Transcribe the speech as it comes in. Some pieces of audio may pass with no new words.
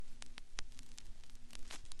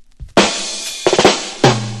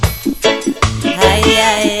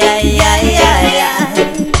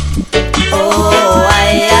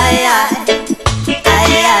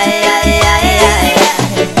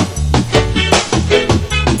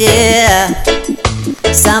dear.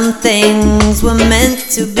 Some things were meant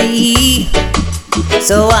to be,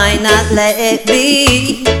 so why not let it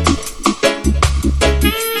be?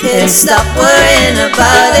 And stop worrying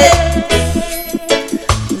about it.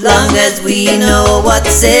 Long as we know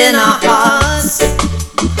what's in our hearts,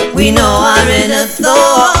 we know our inner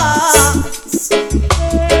thoughts.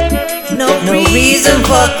 No reason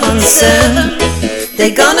for concern.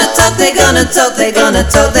 They're gonna talk, they're gonna talk, they're gonna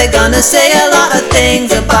talk, they're gonna say a lot of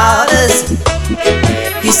things about us.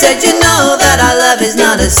 You said you know that our love is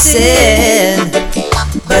not a sin,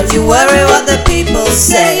 but you worry what the people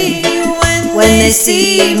say when they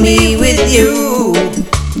see me with you.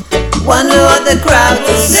 Wonder what the crowd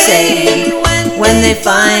will say when they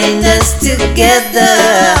find us together.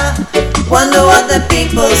 Wonder what the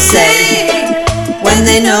people say when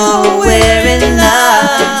they know we're in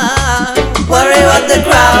love. Worry what the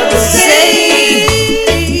crowd will say.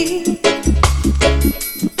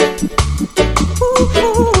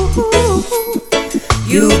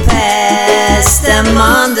 You pass them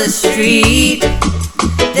on the street,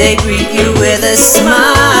 they greet you with a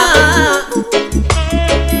smile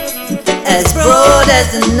as broad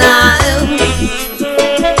as the Nile.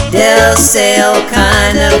 They'll say all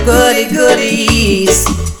kind of goodies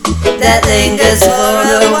that lingers for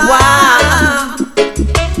a while.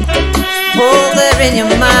 Oh, they're in your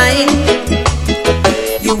mind.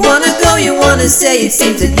 You wanna go, you wanna say, it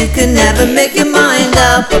seems that you can never make your mind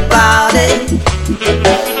up about it.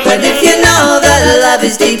 But if you know that love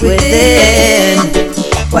is deep within,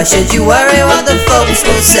 why should you worry what the folks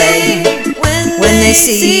will say when they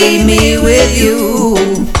see me with you?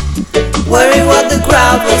 Worry what the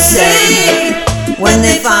crowd will say when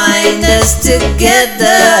they find us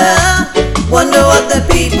together. Wonder what the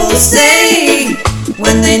people say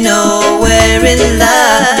when they know we're in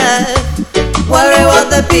love. Worry what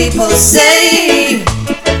the people say.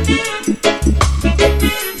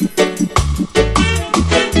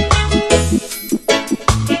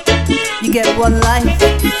 You get one life,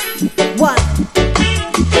 one.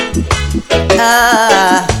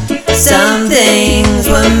 Some things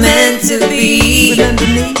were meant to be, remember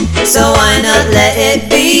me? So why not let it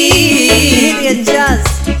be? It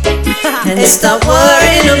just and stop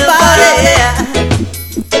worrying about it.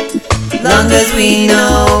 Long as we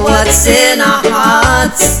know what's in our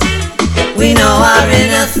hearts, we know our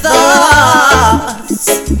inner thoughts.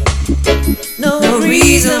 No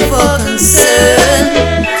reason for concern.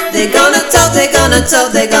 They're gonna talk, they're gonna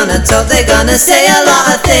talk, they're gonna talk, they're gonna say a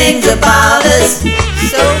lot of things about us.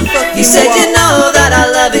 You said you know that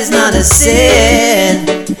our love is not a sin,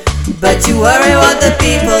 but you worry what the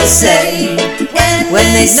people say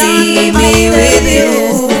when they see me with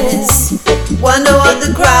you. Wonder what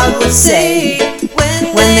the crowd will say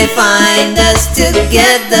when they find us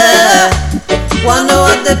together. Wonder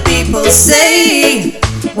what the people say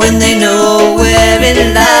when they know we're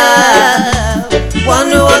in love.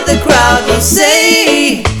 Wonder what the crowd will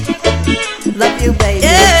say. Love you, baby.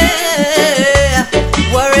 Yeah.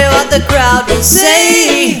 Worry what the crowd will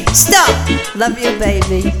say. Stop. Love you,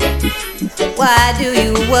 baby. Why do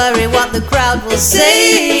you worry what the crowd will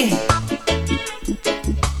say?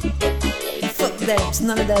 Fuck them, it's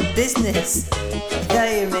none of their business. You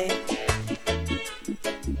hear me?